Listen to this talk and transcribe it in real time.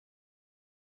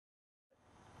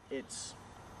it's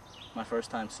my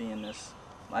first time seeing this.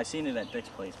 I seen it at Dick's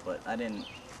place, but I didn't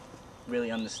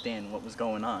really understand what was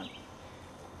going on.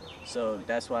 So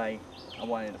that's why I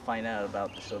wanted to find out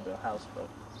about the Strawbale House, but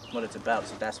what it's about.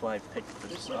 So that's why I picked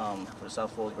for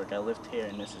South Fallsburg. I lived here,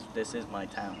 and this is my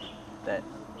town that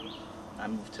I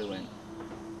moved to, and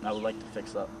I would like to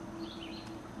fix up.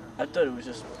 I thought it was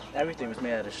just everything was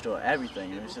made out of straw.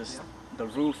 Everything. It was just the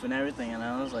roof and everything, and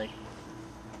I was like,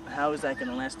 how is that going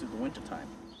to last through the wintertime?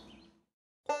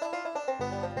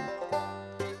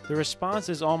 The response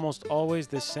is almost always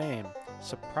the same: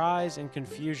 surprise and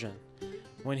confusion.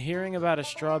 When hearing about a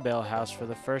Strawbale House for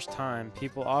the first time,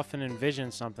 people often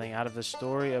envision something out of the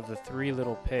story of the Three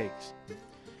Little Pigs.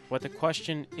 But the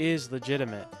question is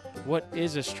legitimate. What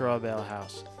is a Strawbale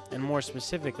House? And more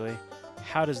specifically,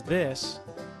 how does this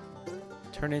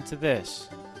turn into this?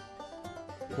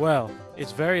 Well,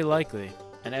 it's very likely,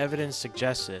 and evidence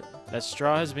suggests it, that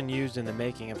straw has been used in the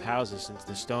making of houses since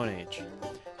the Stone Age.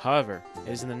 However,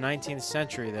 it is in the 19th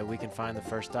century that we can find the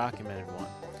first documented one.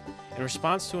 In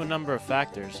response to a number of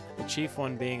factors, the chief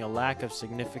one being a lack of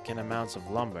significant amounts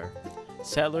of lumber,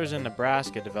 settlers in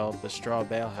Nebraska developed the straw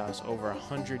bale house over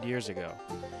 100 years ago.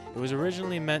 It was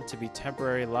originally meant to be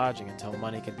temporary lodging until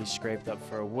money could be scraped up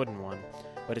for a wooden one,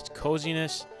 but its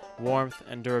coziness, warmth,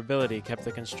 and durability kept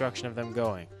the construction of them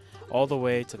going, all the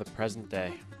way to the present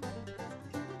day.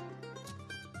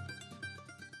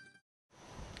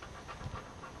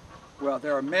 Well,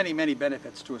 there are many, many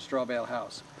benefits to a straw bale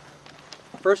house.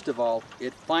 First of all,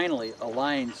 it finally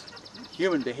aligns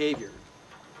human behavior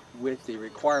with the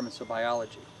requirements of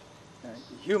biology.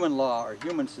 Human law or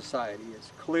human society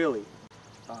is clearly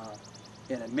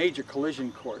in a major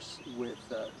collision course with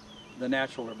the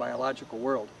natural or biological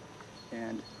world.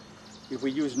 And if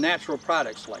we use natural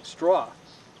products like straw,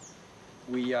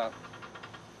 we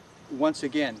once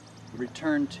again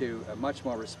return to a much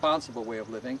more responsible way of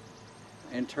living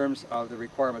in terms of the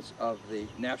requirements of the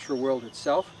natural world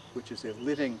itself, which is a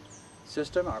living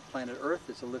system. Our planet Earth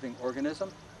is a living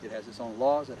organism. It has its own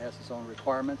laws, it has its own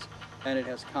requirements, and it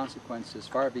has consequences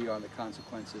far beyond the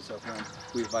consequences of when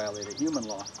we violate a human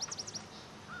law.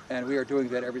 And we are doing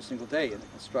that every single day in the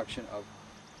construction of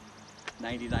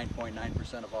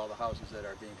 99.9% of all the houses that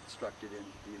are being constructed in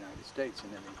the United States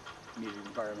and in the immediate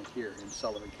environment here in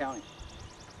Sullivan County.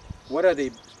 What are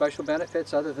the special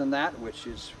benefits other than that, which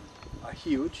is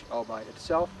huge all by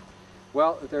itself?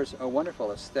 Well, there's a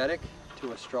wonderful aesthetic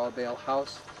to a straw bale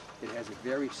house. It has a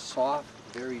very soft,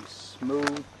 very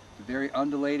smooth, very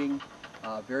undulating,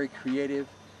 very creative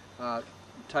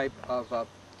type of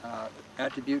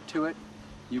attribute to it.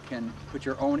 You can put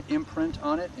your own imprint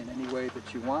on it in any way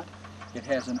that you want. It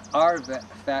has an R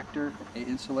factor, an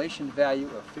insulation value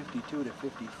of 52 to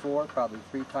 54, probably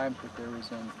 3 times what there is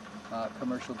in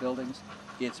commercial buildings.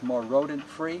 It's more rodent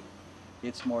free.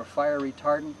 It's more fire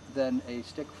retardant than a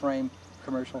stick frame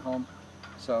commercial home.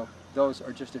 So those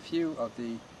are just a few of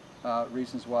the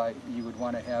reasons why you would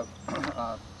want to have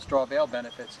straw bale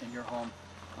benefits in your home,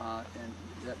 and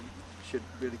that should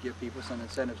really give people some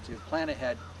incentives to plan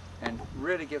ahead and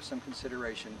really give some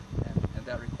consideration, and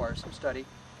that requires some study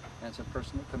and some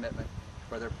personal commitment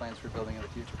for their plans for building in the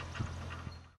future.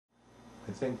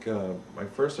 I think my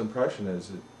first impression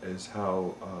is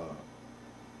how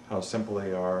simple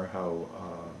they are, how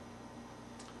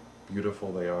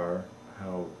beautiful they are,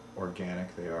 how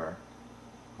organic they are.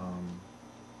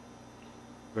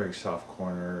 Very soft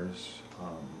corners,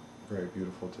 very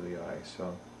beautiful to the eye.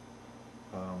 So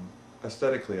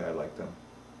aesthetically, I like them.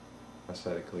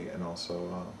 Aesthetically, and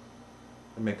also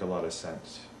they make a lot of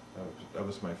sense. That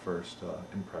was my first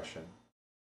impression.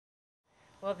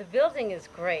 Well, the building is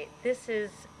great. This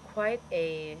is quite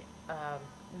a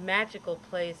magical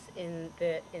place in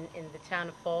the town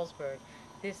of Fallsburg.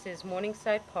 This is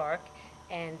Morningside Park,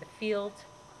 and the field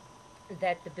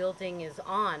that the building is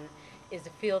on is a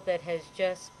field that has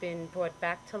just been brought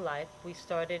back to life. We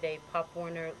started a Pop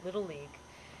Warner Little League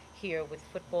here with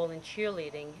football and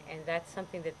cheerleading, and that's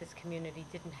something that this community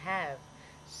didn't have.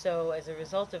 So as a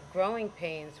result of growing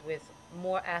pains with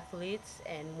more athletes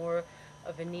and more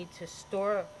of a need to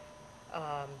store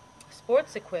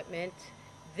sports equipment,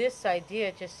 this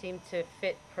idea just seemed to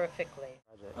fit perfectly.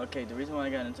 Okay, the reason why I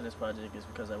got into this project is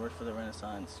because I worked for the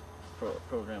Renaissance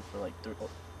program for like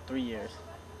 3 years,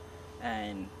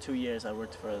 and 2 years I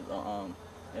worked for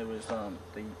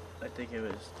I think it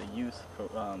was the youth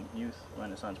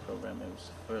Renaissance program. It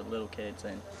was for little kids,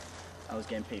 and I was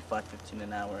getting paid $5.15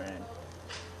 an hour, and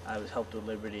I was helped with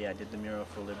Liberty. I did the mural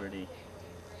for Liberty,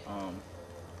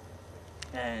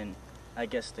 and I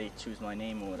guess they choose my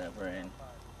name or whatever, and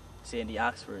Sandy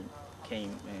Oxford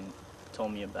came and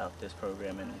told me about this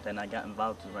program, and then I got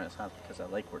involved with the Renaissance because I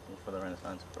like working for the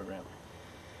Renaissance program,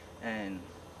 and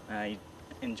I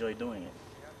enjoy doing it.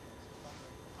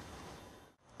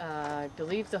 I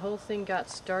believe the whole thing got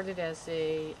started as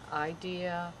an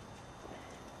idea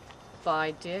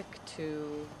by Dick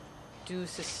to do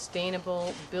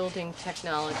sustainable building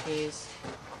technologies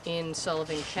in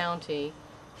Sullivan County,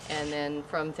 and then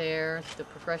from there the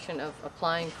progression of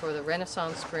applying for the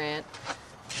Renaissance grant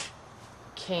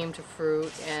came to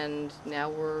fruit, and now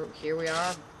we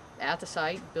are at the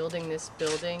site building this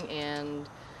building, and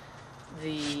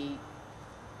the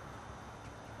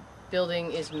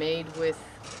building is made with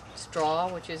straw,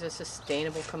 which is a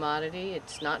sustainable commodity.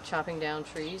 It's not chopping down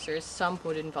trees. There is some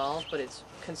wood involved, but it's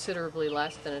considerably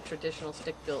less than a traditional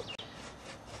stick-built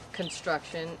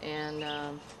construction,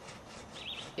 and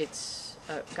it's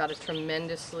got a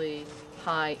tremendously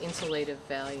high insulative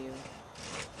value.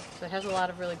 So it has a lot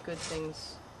of really good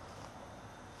things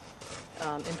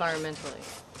environmentally.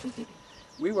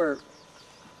 We were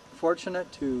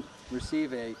fortunate to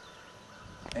receive a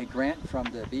grant from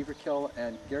the Beaverkill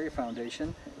and Gary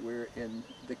Foundation. We're in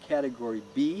the category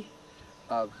B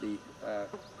of the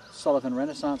Sullivan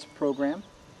Renaissance program,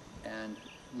 and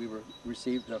we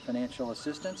received financial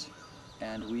assistance,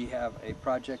 and we have a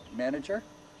project manager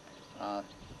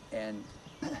and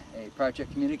a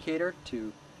project communicator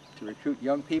to recruit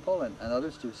young people and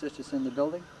others to assist us in the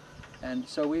building. And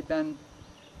so we've been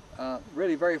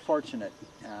really very fortunate.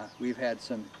 We've had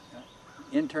some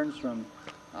interns from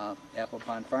Apple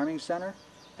Pond Farming Center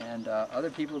and other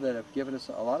people that have given us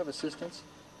a lot of assistance,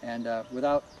 and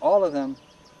without all of them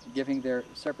giving their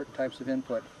separate types of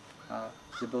input,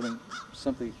 the building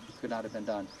simply could not have been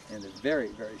done in the very,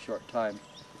 very short time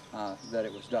that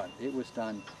it was done. It was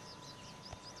done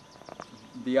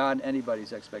beyond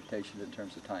anybody's expectation in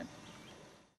terms of time.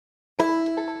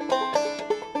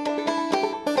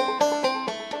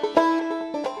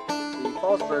 The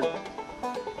Fallsburg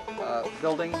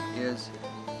building is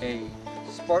a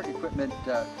sport equipment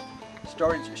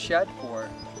storage shed for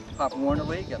Pop Warner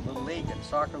League and Little League and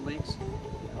soccer leagues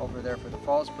over there for the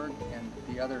Fallsburg and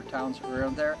the other towns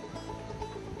around there.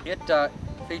 It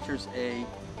features a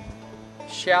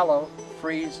shallow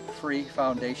freeze-free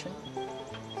foundation.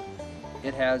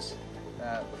 It has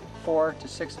 4 to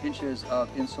 6 inches of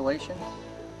insulation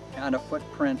and a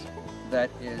footprint that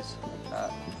is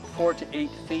 4 to 8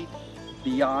 feet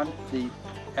beyond the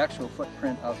actual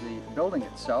footprint of the building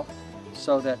itself,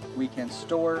 so that we can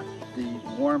store the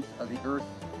warmth of the earth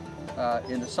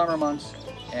in the summer months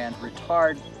and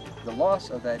retard the loss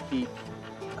of that heat,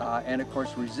 and of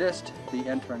course resist the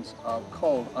entrance of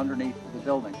cold underneath the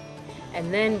building.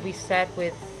 And then we sat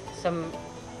with some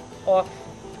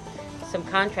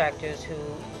contractors who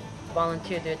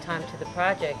volunteered their time to the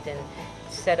project and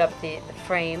set up the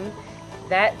frame.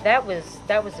 That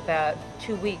was about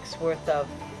 2 weeks worth of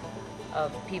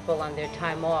people on their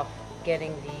time off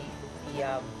getting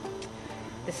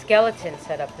the skeleton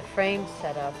set up, the frame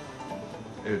set up.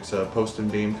 It's a post and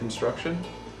beam construction,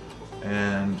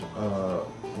 and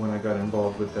when I got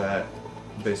involved with that,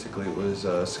 basically it was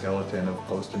a skeleton of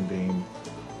post and beam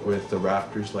with the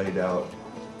rafters laid out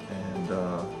and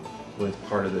with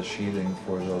part of the sheathing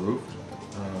for the roof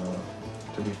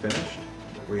to be finished.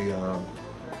 We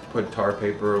put tar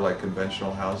paper like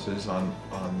conventional houses on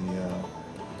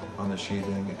the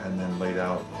sheathing, and then laid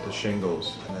out the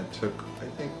shingles, and it took, I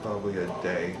think, probably a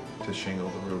day to shingle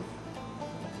the roof.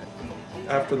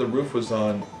 After the roof was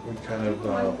on, we kind of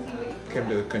came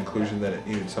to the conclusion that it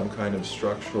needed some kind of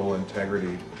structural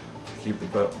integrity to keep the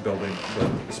building,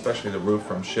 especially the roof,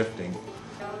 from shifting.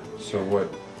 So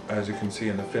as you can see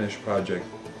in the finished project,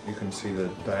 you can see the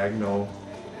diagonal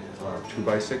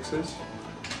 2x6s,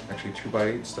 actually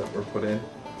 2x8s that were put in,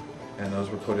 and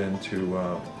those were put in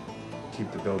to keep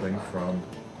the building from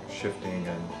shifting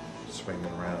and swinging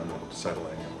around and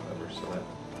settling and whatever, so that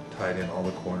tied in all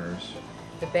the corners.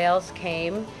 The bales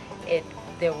came.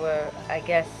 There were, I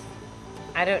guess,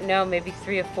 I don't know, maybe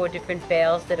 3 or 4 different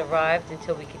bales that arrived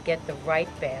until we could get the right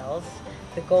bales,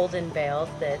 the golden bales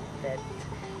that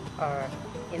are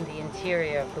in the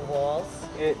interior of the walls.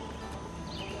 It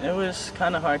was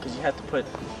kind of hard because you have to put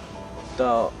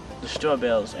the straw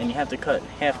bales, and you have to cut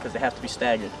half because they have to be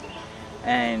staggered,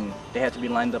 and they have to be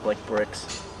lined up like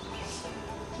bricks.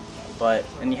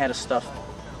 And you had to stuff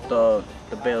the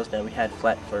bales that we had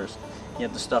flat first. You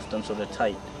have to stuff them so they're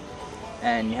tight,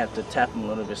 and you have to tap them a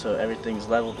little bit so everything's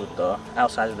leveled with the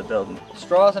outside of the building.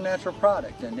 Straw is a natural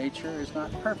product, and nature is not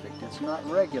perfect. It's not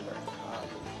regular.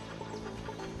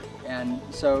 And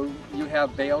so you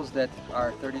have bales that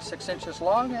are 36 inches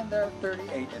long, and they're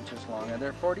 38 inches long, and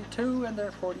they're 42, and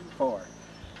they're 44.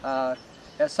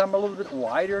 some are a little bit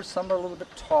wider, some are a little bit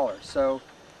taller. So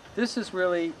this is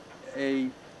really a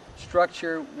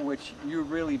structure which you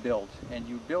really build, and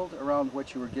you build around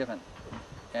what you were given.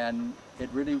 And it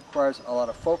really requires a lot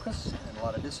of focus and a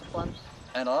lot of discipline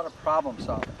and a lot of problem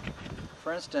solving.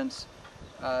 For instance,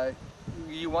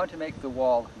 you want to make the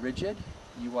wall rigid,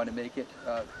 you want to make it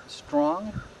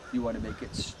strong, you want to make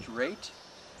it straight,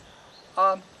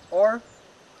 or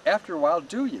after a while,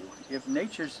 do you? If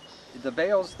the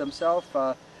bales themselves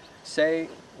say,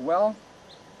 well,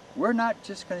 we're not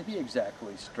just going to be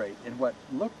exactly straight, and what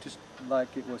looked just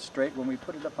like it was straight when we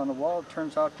put it up on the wall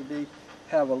turns out to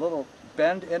have a little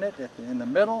bend in it in the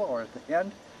middle or at the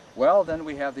end, well, then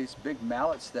we have these big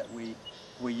mallets that we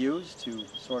use to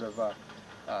sort of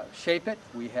shape it.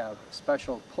 We have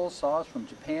special pull saws from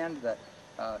Japan that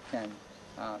can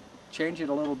change it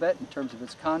a little bit in terms of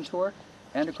its contour.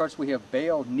 And of course we have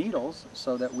bale needles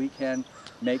so that we can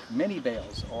make mini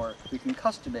bales, or we can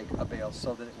custom make a bale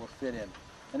so that it will fit in.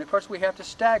 And of course we have to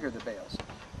stagger the bales.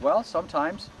 Well,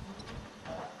 sometimes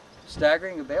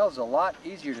staggering the bales is a lot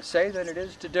easier to say than it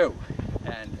is to do.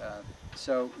 And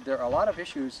so there are a lot of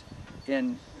issues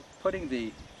in putting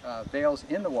the bales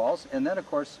in the walls. And then of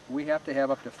course we have to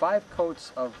have up to 5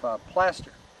 coats of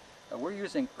plaster. We're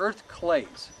using earth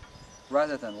clays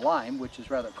rather than lime, which is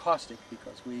rather caustic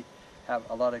because we have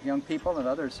a lot of young people and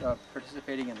others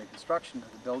participating in the construction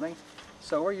of the building.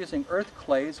 So we're using earth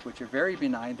clays, which are very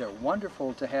benign. They're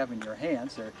wonderful to have in your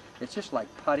hands. It's just like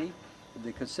putty.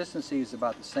 The consistency is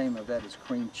about the same of that as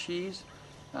cream cheese.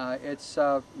 It's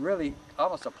really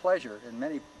almost a pleasure,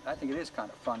 and I think it is kind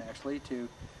of fun actually to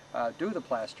do the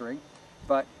plastering.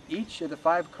 But each of the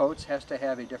 5 coats has to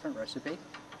have a different recipe,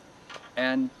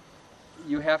 and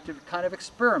you have to kind of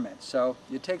experiment. So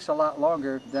it takes a lot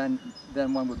longer than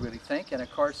one would really think. And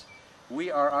of course, we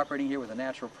are operating here with a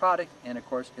natural product, and of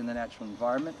course in the natural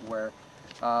environment where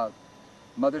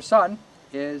Mother Sun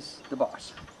is the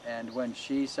boss. And when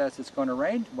she says it's going to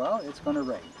rain, well, it's going to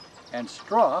rain. And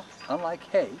straw, unlike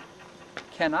hay,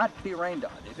 cannot be rained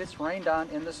on. If it's rained on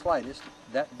in the slightest,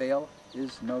 that bale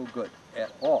is no good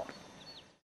at all.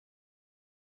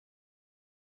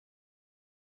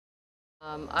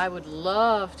 I would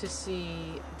love to see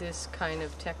this kind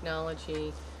of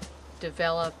technology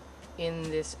develop in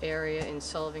this area in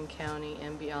Sullivan County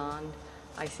and beyond.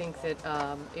 I think that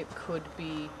it could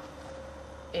be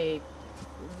a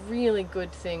really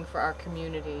good thing for our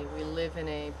community. We live in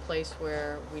a place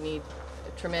where we need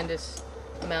a tremendous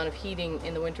amount of heating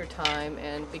in the wintertime,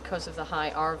 and because of the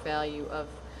high R value of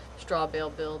straw bale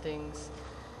buildings,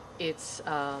 it's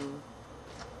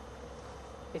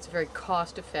very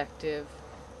cost effective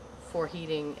for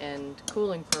heating and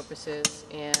cooling purposes,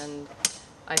 and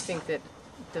I think that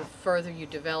the further you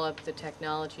develop the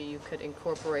technology, you could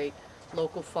incorporate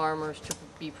local farmers to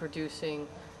be producing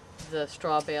the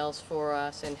straw bales for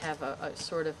us and have a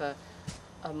sort of a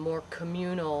more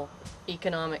communal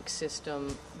economic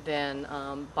system than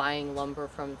buying lumber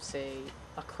from, say,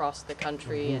 across the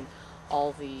country and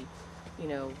all the,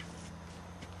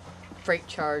 freight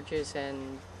charges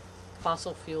and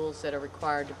fossil fuels that are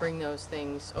required to bring those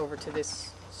things over to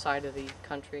this side of the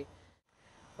country.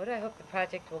 What do I hope the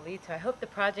project will lead to? I hope the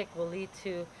project will lead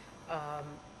to,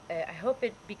 I hope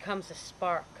it becomes a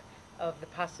spark of the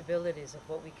possibilities of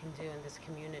what we can do in this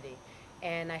community.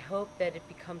 And I hope that it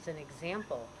becomes an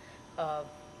example of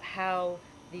how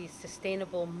the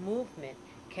sustainable movement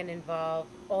can involve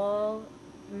all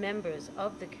members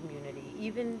of the community,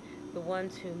 even the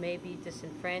ones who may be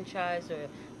disenfranchised or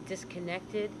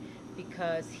disconnected,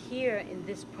 because here in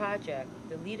this project,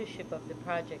 the leadership of the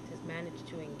project has managed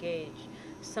to engage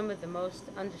some of the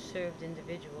most underserved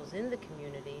individuals in the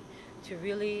community to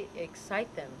really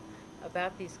excite them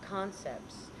about these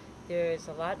concepts. There's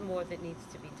a lot more that needs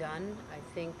to be done. I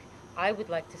think I would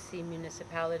like to see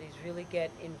municipalities really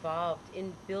get involved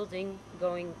in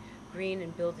going green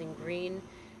and building green.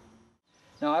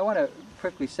 Now I want to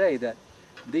quickly say that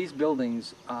these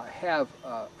buildings have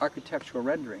architectural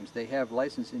renderings. They have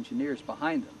licensed engineers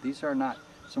behind them. These are not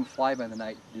some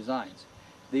fly-by-the-night designs.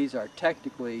 These are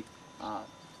technically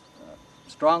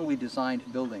strongly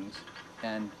designed buildings,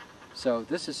 and so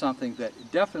this is something that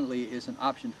definitely is an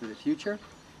option for the future,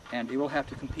 and it will have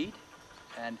to compete,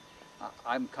 and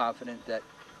I'm confident that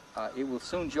it will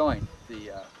soon join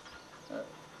the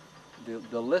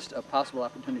list of possible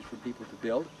opportunities for people to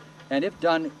build. And if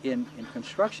done in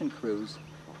construction crews,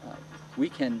 we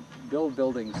can build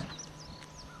buildings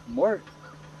more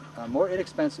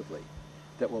inexpensively,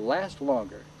 that will last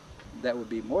longer, that will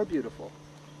be more beautiful,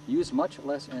 use much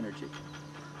less energy,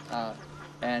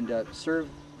 and serve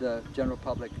the general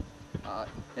public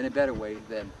in a better way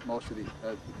than most of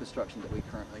the construction that we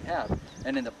currently have.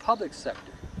 And in the public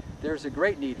sector, there's a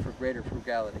great need for greater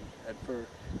frugality and for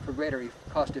greater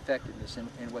cost effectiveness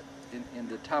in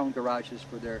the town garages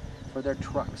for their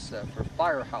trucks, for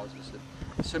firehouses,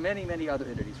 and so many other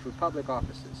entities, for public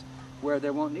offices, where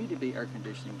there won't need to be air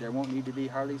conditioning, there won't need to be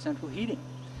hardly central heating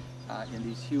in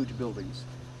these huge buildings.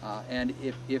 And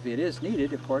if it is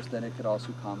needed, of course, then it could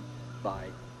also come by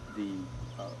the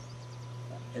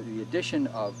addition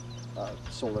of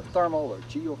solar thermal or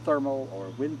geothermal or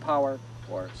wind power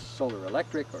or solar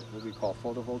electric, or what we call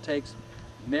photovoltaics.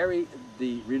 Marry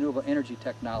the renewable energy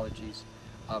technologies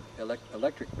of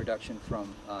electric production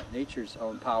from nature's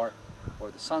own power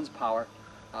or the sun's power,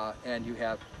 and you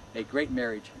have a great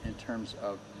marriage in terms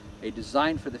of a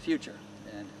design for the future.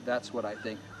 And that's what I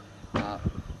think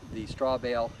the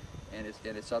Strawbale and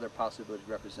its other possibilities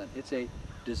represent. It's a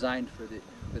design for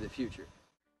the future.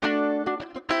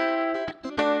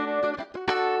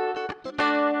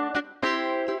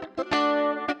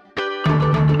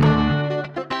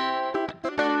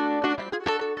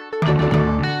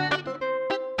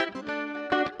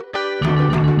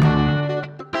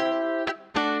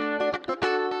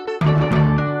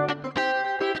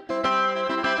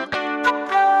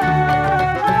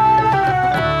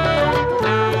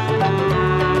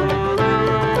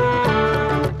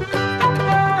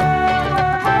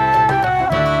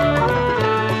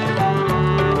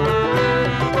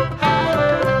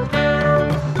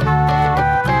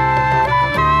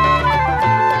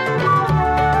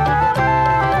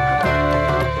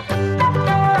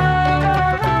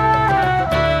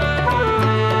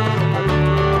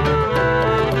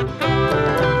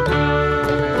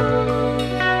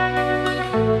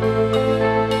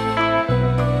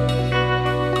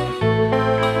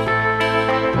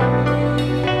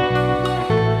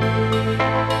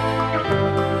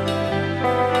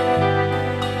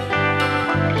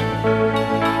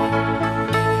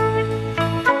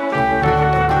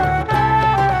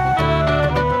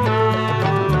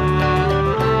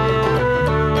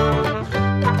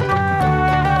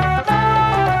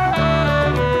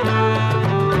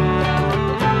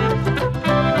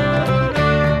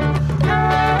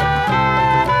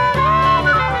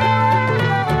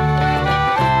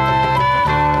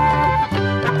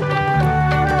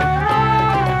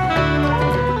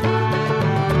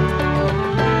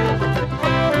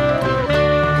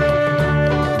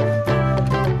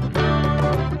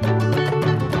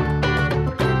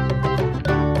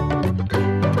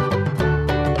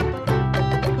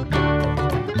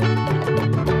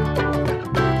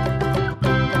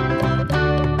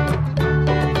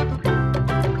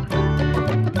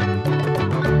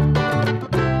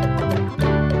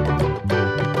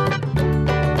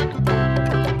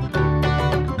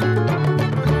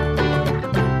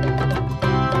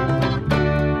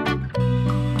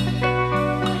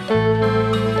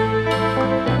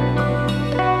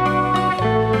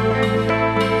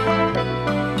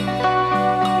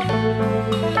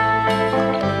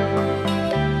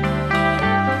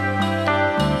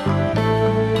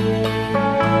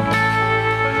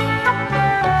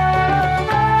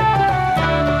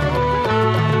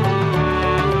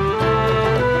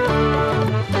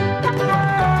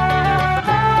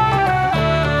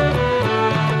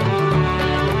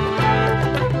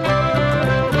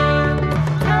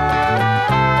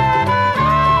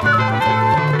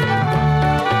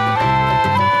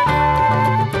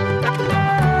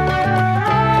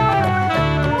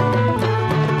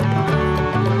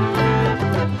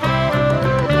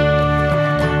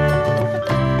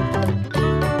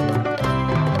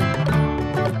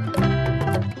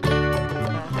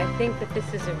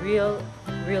 This is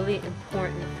really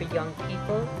important for young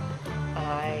people.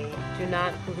 I do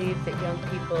not believe that young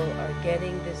people are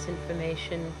getting this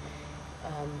information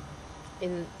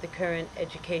in the current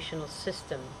educational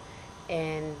system.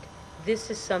 And this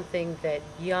is something that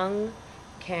young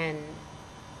can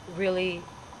really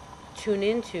tune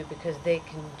into because they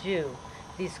can do.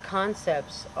 These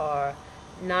concepts are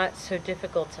not so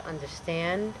difficult to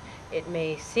understand. It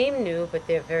may seem new, but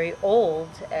they're very old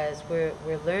as we're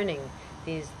learning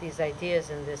these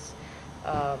ideas and this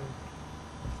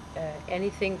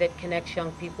anything that connects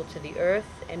young people to the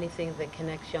earth, anything that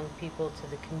connects young people to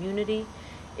the community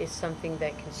is something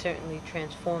that can certainly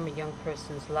transform a young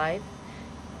person's life.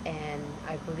 And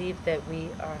I believe that we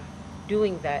are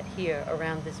doing that here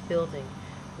around this building.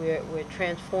 We're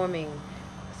transforming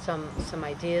some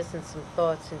ideas and some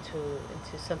thoughts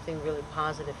into something really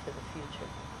positive for the future.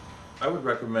 I would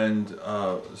recommend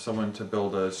someone to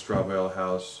build a Strawbale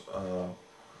House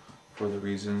for the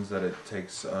reasons that it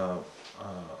takes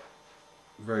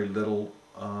very little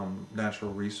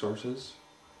natural resources.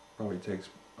 Probably takes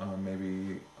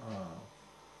maybe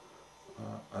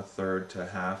a third to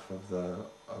half of the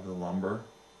lumber.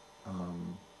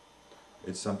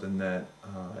 It's something that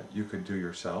you could do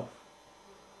yourself.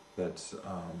 That's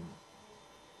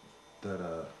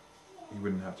you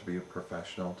wouldn't have to be a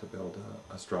professional to build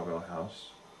a Strawbale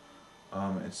house.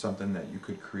 It's something that you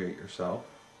could create yourself,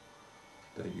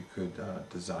 that you could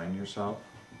design yourself.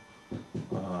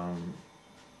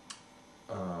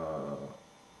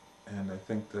 And I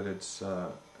think that it's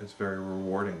very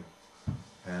rewarding,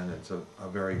 and it's a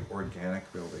very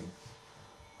organic building,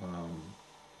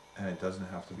 and it doesn't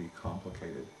have to be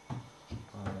complicated.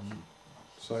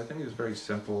 So I think it's very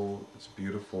simple, it's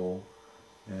beautiful,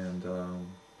 and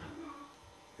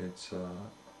it's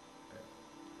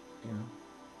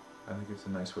I think it's a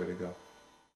nice way to go.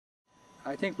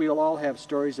 I think we'll all have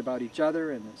stories about each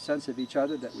other and a sense of each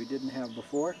other that we didn't have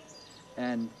before,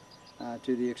 and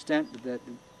to the extent that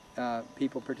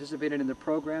people participated in the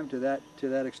program, to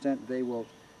that extent they will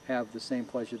have the same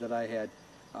pleasure that I had.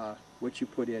 What you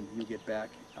put in, you get back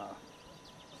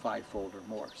fivefold or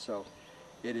more. So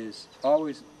it is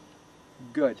always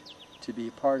good to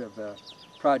be part of a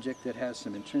project that has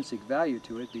some intrinsic value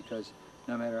to it, because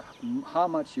no matter how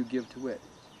much you give to it,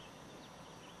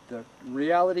 the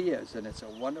reality is, and it's a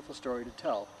wonderful story to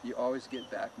tell, you always get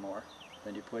back more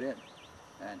than you put in.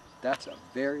 And that's a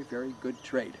very, very good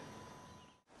trade.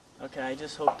 Okay, I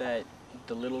just hope that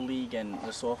the Little League and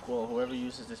the softball, whoever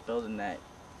uses this building, that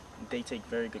they take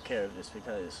very good care of this,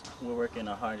 because we're working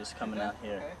our hardest coming out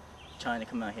here, trying to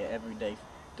come out here every day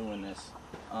doing this.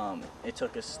 It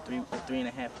took us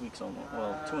 3.5 weeks almost,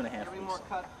 well, 2.5 weeks.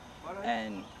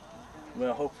 And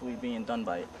we're hopefully being done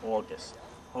by August,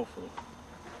 hopefully.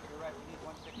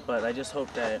 But I just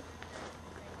hope that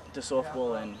the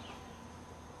softball and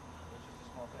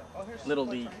Little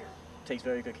League takes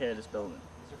very good care of this building.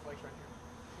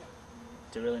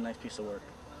 It's a really nice piece of work.